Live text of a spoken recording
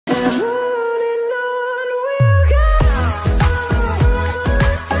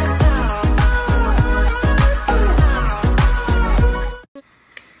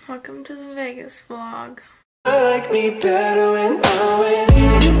Vegas vlog. I like me better when I'm with you.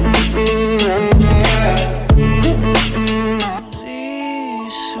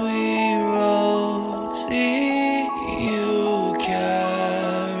 These sweet roses, you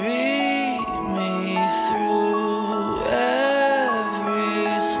carry me through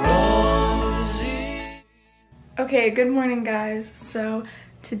every storm. Okay, good morning guys. So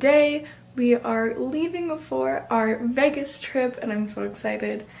today we are leaving for our Vegas trip and I'm so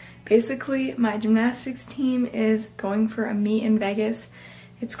excited. Basically, my gymnastics team is going for a meet in Vegas.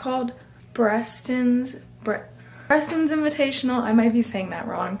 It's called Preston's Invitational. I might be saying that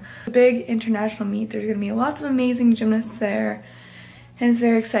wrong. It's a big international meet. There's going to be lots of amazing gymnasts there and it's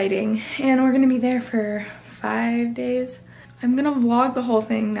very exciting. And we're going to be there for 5 days. I'm going to vlog the whole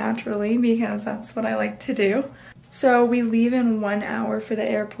thing naturally because that's what I like to do. So we leave in 1 hour for the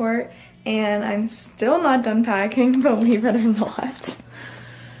airport and I'm still not done packing, believe it or not.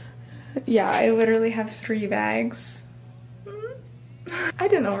 Yeah, I literally have 3 bags. I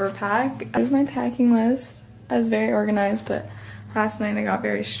didn't overpack. Here's my packing list. I was very organized, but last night I got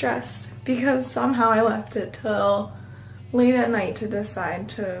very stressed because somehow I left it till late at night to decide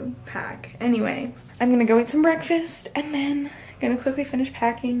to pack. Anyway, I'm gonna go eat some breakfast and then I'm gonna quickly finish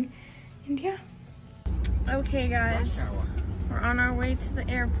packing and yeah. Okay guys, we're on our way to the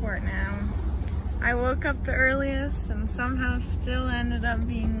airport now. I woke up the earliest and somehow still ended up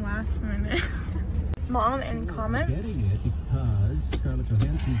being last minute. Mom, any comments?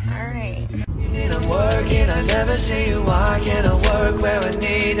 Alright. I'm working, I never see you walking. I work where I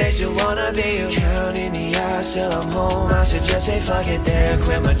need, they still wanna be you. Counting the hours till I'm home. I suggest say fuck it there,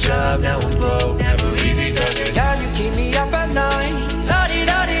 quit my job, now I'm broke. Never easy does it. God, you keep me up at night.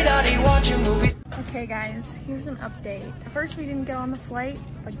 La-di-da-di-da-di, watching movies. Okay guys, here's an update. At first we didn't get on the flight,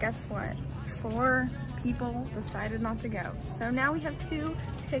 but guess what? 4 people decided not to go. So now we have 2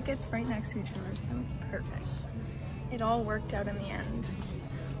 tickets right next to each other, so it's perfect. It all worked out in the end.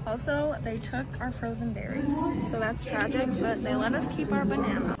 Also, they took our frozen berries, so that's tragic, but they let us keep our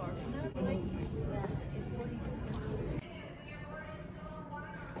banana.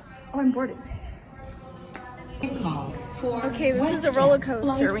 Oh, I'm boarding. Okay, this is a roller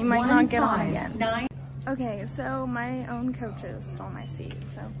coaster. We might not get on again. Okay, so my own coaches stole my seat,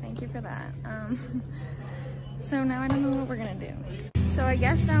 so thank you for that. So now I don't know what we're gonna do. So I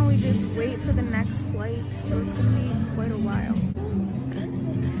guess now we just wait for the next flight, so it's gonna be quite a while.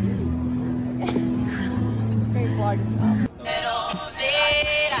 It's great vlogging though.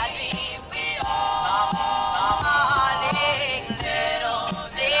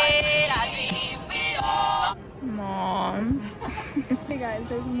 Mom. Hey guys,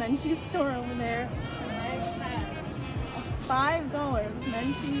 there's a Menchie's store over there. $5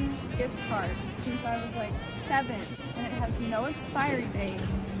 Menchie's gift card since I was like 7 and it has no expiry date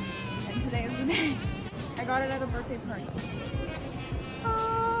and today is the day. I got it at a birthday party.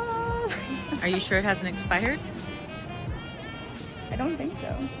 Are you sure it hasn't expired? I don't think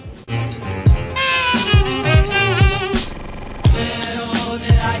so.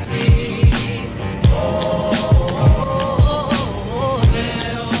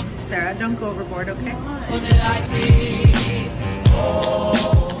 Sarah, don't go overboard, okay? There,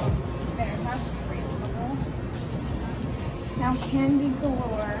 that's reasonable. Now candy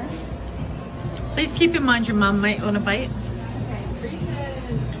galore. Please keep in mind your mom might want a bite. Okay,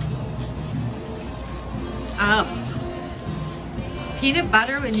 freezes. Peanut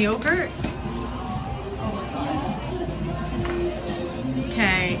butter and yogurt?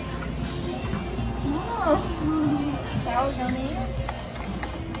 Okay. Oh. Sour gummies.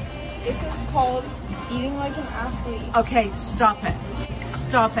 This is called eating like an athlete. Okay, stop it.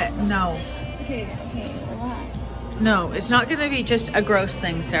 Stop it. No. Okay, relax. No, it's not gonna be just a gross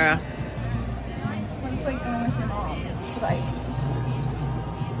thing, Sarah. It's what it's like going with your mom. Like,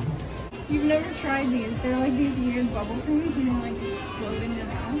 you've never tried these. They're like these weird bubble things and they like explode in your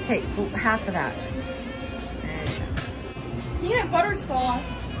mouth. Okay, well, half of that. Peanut butter sauce.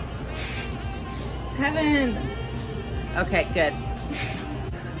 Heaven. Okay, good.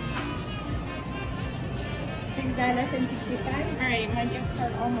 $6.65. Alright, my gift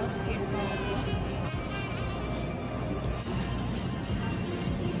card almost paid for all of it.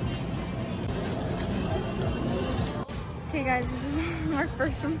 Okay guys, this is our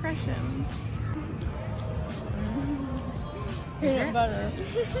first impressions. Peanut butter.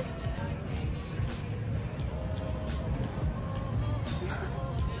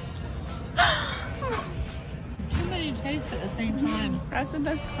 Too many tastes at the same time. That's the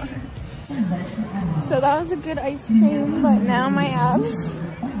best part. So that was a good ice cream, but now my abs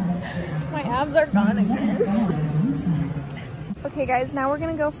are gone again. Okay guys, now we're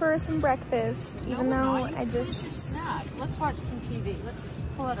gonna go for some breakfast, even though I just... Let's watch some TV. Let's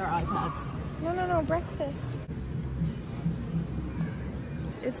pull out our iPads. No, breakfast.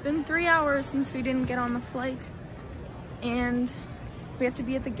 It's been 3 hours since we didn't get on the flight, and we have to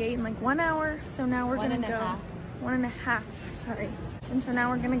be at the gate in like 1 hour, so now we're gonna go. 1.5, sorry. And so now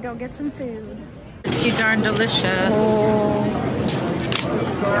we're gonna go get some food. Pretty darn delicious.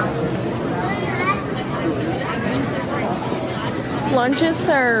 Lunch is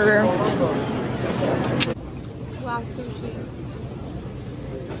served. Wow, sushi.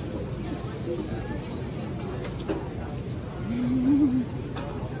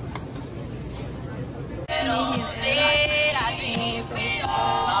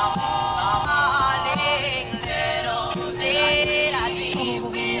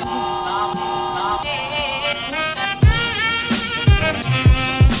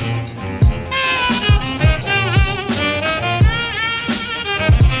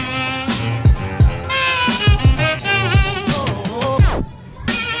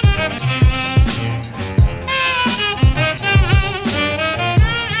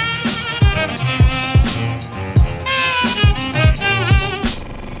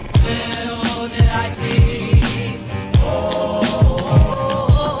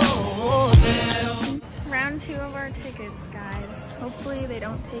 Round 2 of our tickets, guys. Hopefully they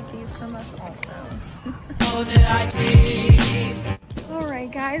don't take these from us also.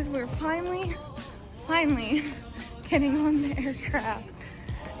 Alright guys, we're finally getting on the aircraft.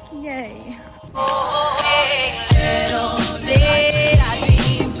 Yay.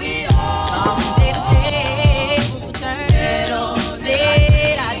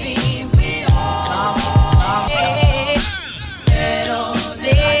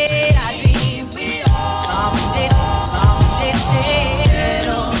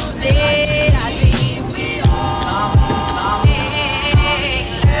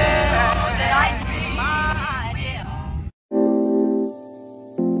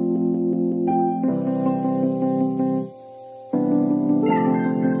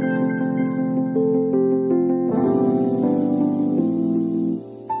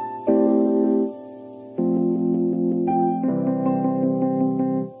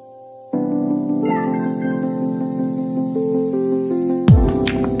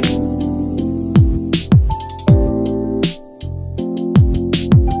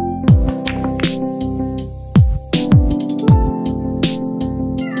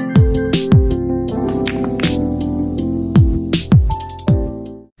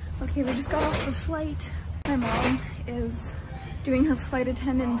 Okay, we just got off the flight. My mom is doing her flight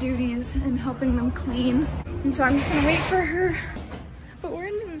attendant duties and helping them clean. And so I'm just gonna wait for her. But we're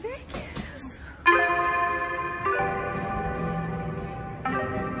in Vegas.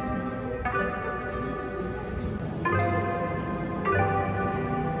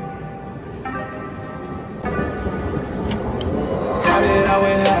 How did I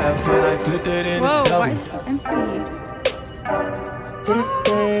weigh half and I flipped it in Whoa, a double? why is it empty?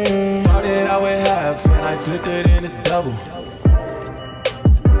 How did I weigh half and I flipped it in a double?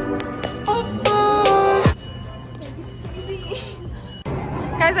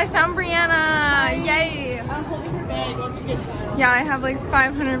 Guys, I found Brianna! Yay! I'm holding her bag. I'll just get shot. Yeah, I have like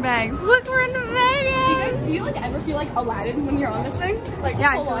 500 bags. Look, we're in Vegas! Do you like ever feel like Aladdin when you're on this thing? Like Yeah,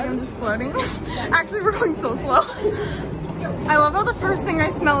 I full feel like on? I'm just floating. Actually, we're going so slow. I love how the first thing I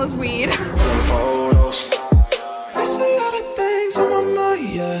smell is weed. Photos. There's a lot of things on my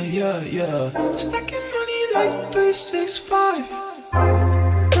mind, yeah. Stacking money like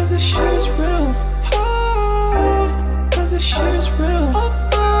 365. Cause this shit is real. Oh, cause this shit is real. Oh,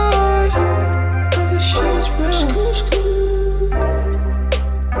 cause this shit is real.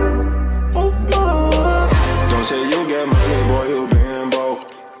 Oh, my. Don't say you get money, boy, you been broke.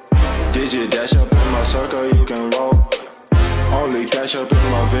 Did you dash up in my circle, you can roll. Only cash up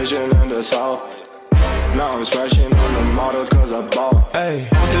in my vision and that's all. Now I'm smashing on the model cause I bought. Hey,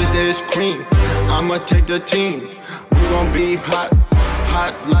 cause there's cream, I'ma take the team. We gon' be hot,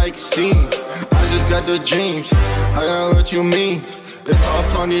 hot like steam. I just got the dreams, I know what you mean. It's all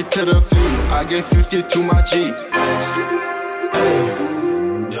funny to the feet, I get 50 to my G. Hey.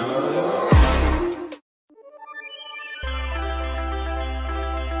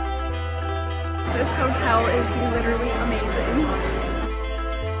 This hotel is literally amazing.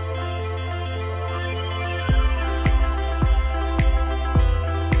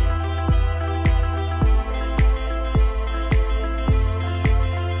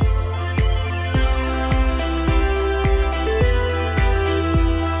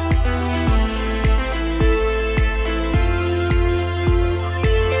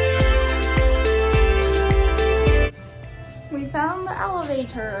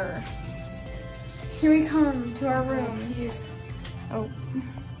 Here we come to our room. He's, oh.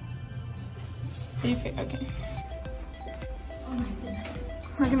 Okay. Oh my goodness.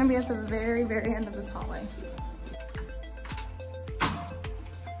 We're gonna be at the very, very end of this hallway.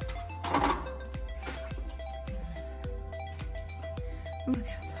 Look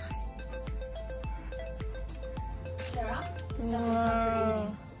outside.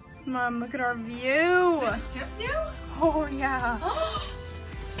 Whoa. Mom, look at our view. Strip view? Oh yeah.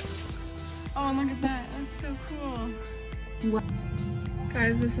 Oh, look at that. That's so cool. What?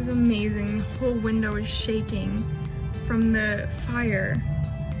 Guys, this is amazing. The whole window is shaking from the fire.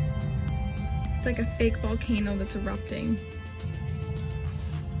 It's like a fake volcano that's erupting.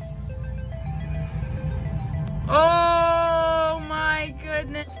 Oh my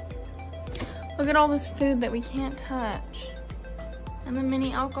goodness. Look at all this food that we can't touch. And the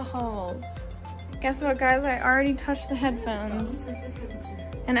mini alcohols. Guess what, guys? I already touched the headphones.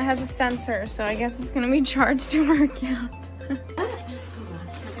 And it has a sensor, so I guess it's gonna be charged to our account.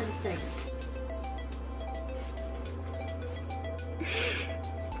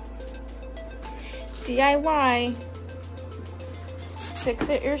 DIY. Fix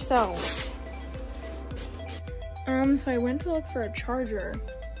it yourself. So I went to look for a charger.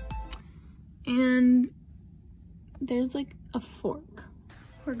 And there's like a fork.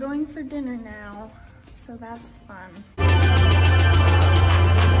 We're going for dinner now, so that's fun.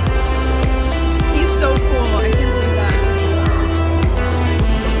 He's so cool, I can't believe that.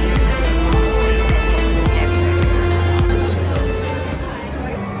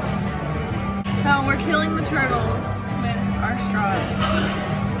 So we're killing the turtles with our straws,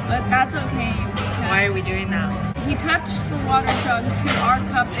 but that's okay. Why are we doing that? He touched the water jug to our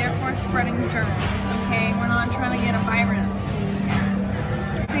cup, therefore spreading germs, okay? We're not trying to get a virus.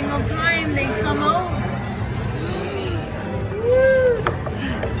 Single time they come over. Woo!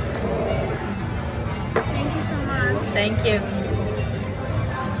 Thank you so much. Thank you.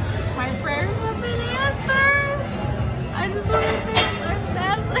 My prayers have been answered. I just want to thank my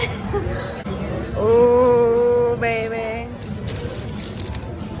family. Oh, baby.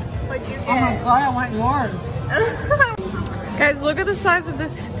 What'd you get? Oh my god, I want yours. Guys, look at the size of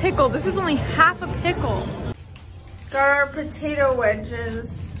this pickle. This is only half a pickle. Got our potato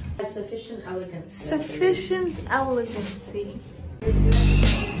wedges. Sufficient elegance. Sufficient elegancy.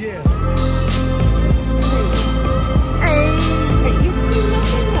 Yeah. Hey, you've seen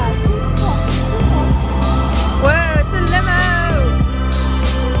nothing yet. Whoa, it's a limo.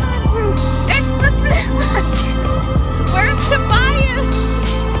 It's the limo. Where's Tobias?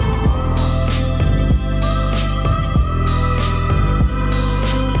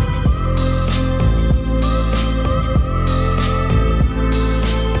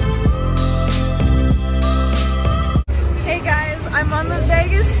 I'm on the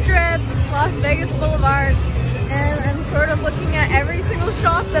Vegas Strip, Las Vegas Boulevard, and I'm sort of looking at every single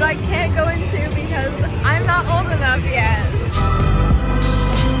shop that I can't go into because I'm not old enough yet.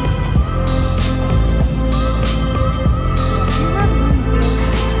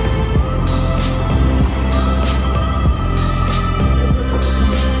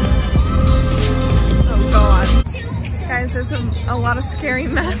 Oh God. Guys, there's a lot of scary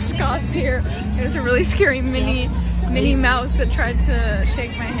mascots here. There's a really scary Minnie Mouse that tried to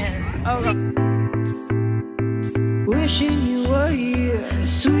shake my hand. Oh God. Wishing you were here,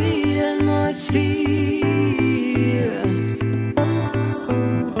 sweet atmosphere.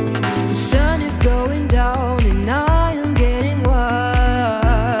 The sun is going down and I am getting wild.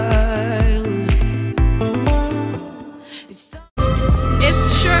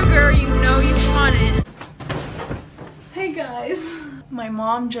 It's sugar, you know you want it. Hey guys. My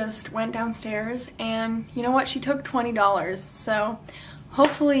mom just went downstairs and you know what? She took $20. So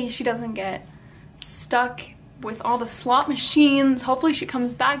hopefully she doesn't get stuck with all the slot machines. Hopefully she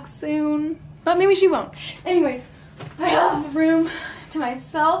comes back soon, but maybe she won't. Anyway, I have the room to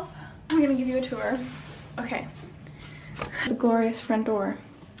myself. I'm gonna give you a tour. Okay, the glorious front door.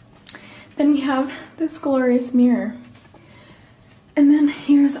 Then we have this glorious mirror. And then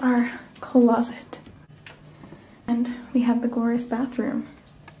here's our closet. And we have the glorious bathroom.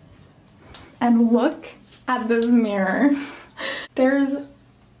 And look at this mirror. There's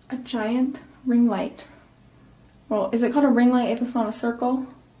a giant ring light. Well, is it called a ring light if it's not a circle?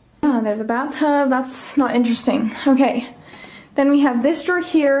 Ah, there's a bathtub. That's not interesting. Okay. Then we have this drawer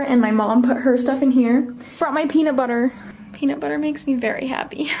here, and my mom put her stuff in here. Brought my peanut butter. Peanut butter makes me very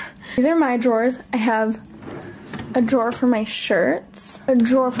happy. These are my drawers. I have a drawer for my shirts, a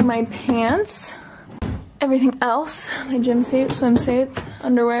drawer for my pants, everything else, my gym suit, swimsuits,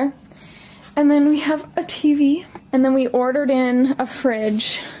 underwear. And then we have a TV. And then we ordered in a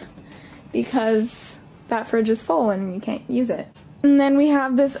fridge because that fridge is full and you can't use it. And then we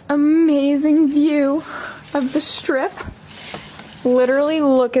have this amazing view of the Strip. Literally,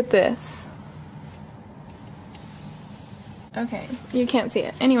 look at this. Okay, you can't see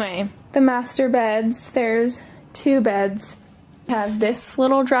it. Anyway, the master beds, there's 2 beds. We have this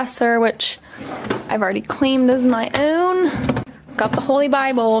little dresser, which I've already claimed as my own. Got the Holy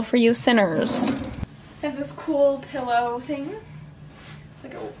Bible for you sinners. I have this cool pillow thing. It's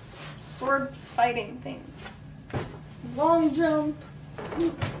like a sword fighting thing. Long jump.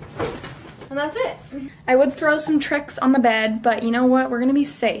 And that's it. I would throw some tricks on the bed, but you know what? We're gonna be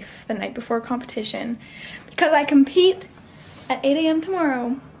safe the night before competition because I compete at 8 a.m.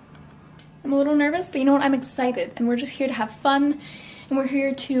 tomorrow. I'm a little nervous, but you know what? I'm excited, and we're just here to have fun, and we're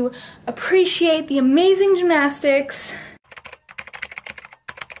here to appreciate the amazing gymnastics.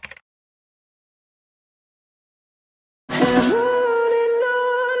 And